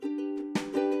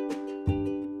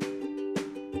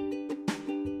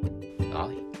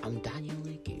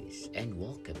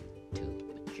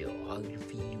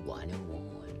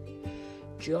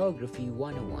Geography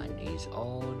 101 is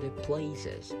all the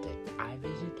places that I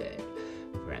visited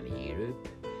from Europe,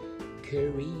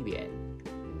 Caribbean,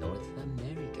 North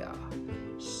America,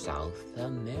 South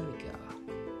America,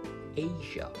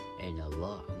 Asia, and a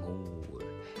lot more.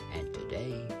 And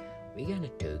today we're gonna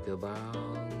talk about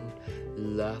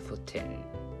Lofoten.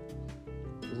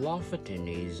 Lofoten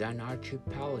is an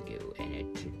archipelago and a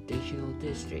traditional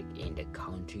district in the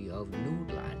country of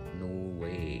Nordland,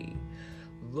 Norway.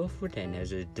 Lofoten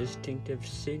has a distinctive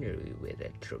scenery with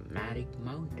dramatic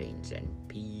mountains and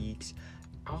peaks,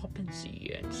 open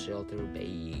sea and shelter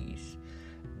bays,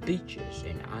 beaches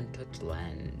and untouched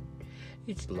land.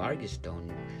 Its largest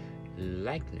town,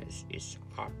 Leknes, is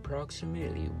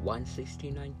approximately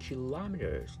 169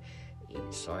 kilometers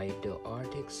inside the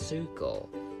Arctic Circle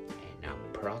and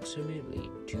approximately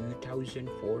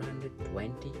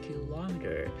 2,420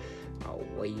 kilometers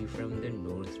away from the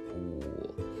North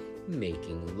Pole,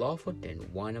 making Lofoten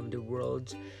one of the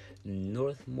world's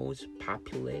northmost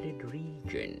populated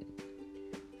region.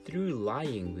 Through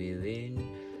lying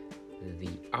within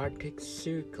the Arctic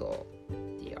Circle,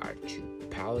 the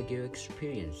archipelago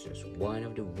experiences one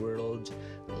of the world's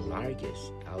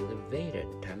largest elevated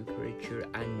temperature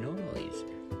anomalies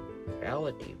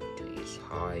relative to its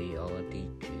high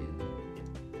altitude.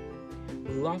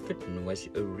 Lofoten was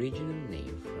originally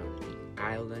named from the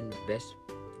island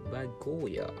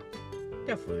Vestvågøy.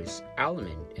 The first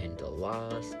element and the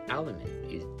last element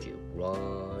is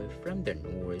derived from the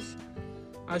Norse,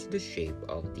 as the shape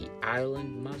of the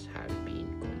island must have been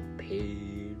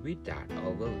compared with that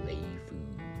of a lay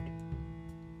food.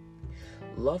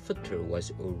 Lofoten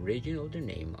was originally the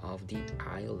name of the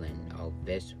island of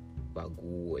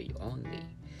Vestvågøy only.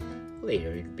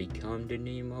 Later it became the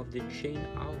name of the chain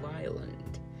of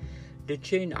island. The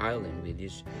chain island with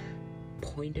its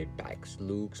pointed backs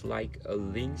looks like a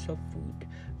lynx of food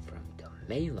from the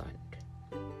mainland.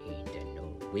 In the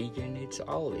Norwegian it's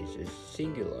always a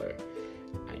singular.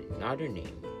 Another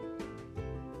name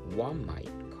one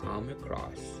might come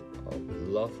across of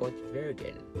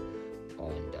Lofotvergen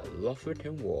on the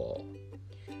Lofoten Wall.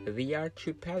 The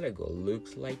archipelago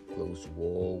looks like close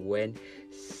wall when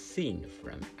seen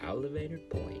from elevated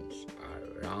points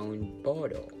around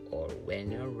Bodø or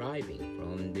when arriving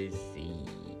from the sea.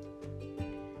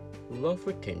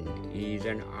 Lofoten is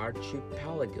an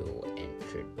archipelago and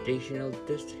traditional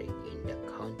district in the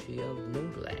country of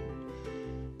Nordland.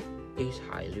 Is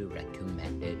highly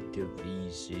recommended to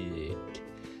visit.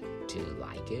 To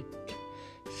like it,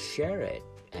 share it,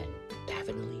 and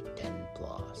definitely 10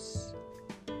 plus.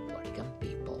 Welcome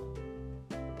people.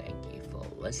 Thank you for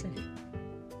listening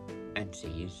and see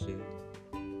you soon.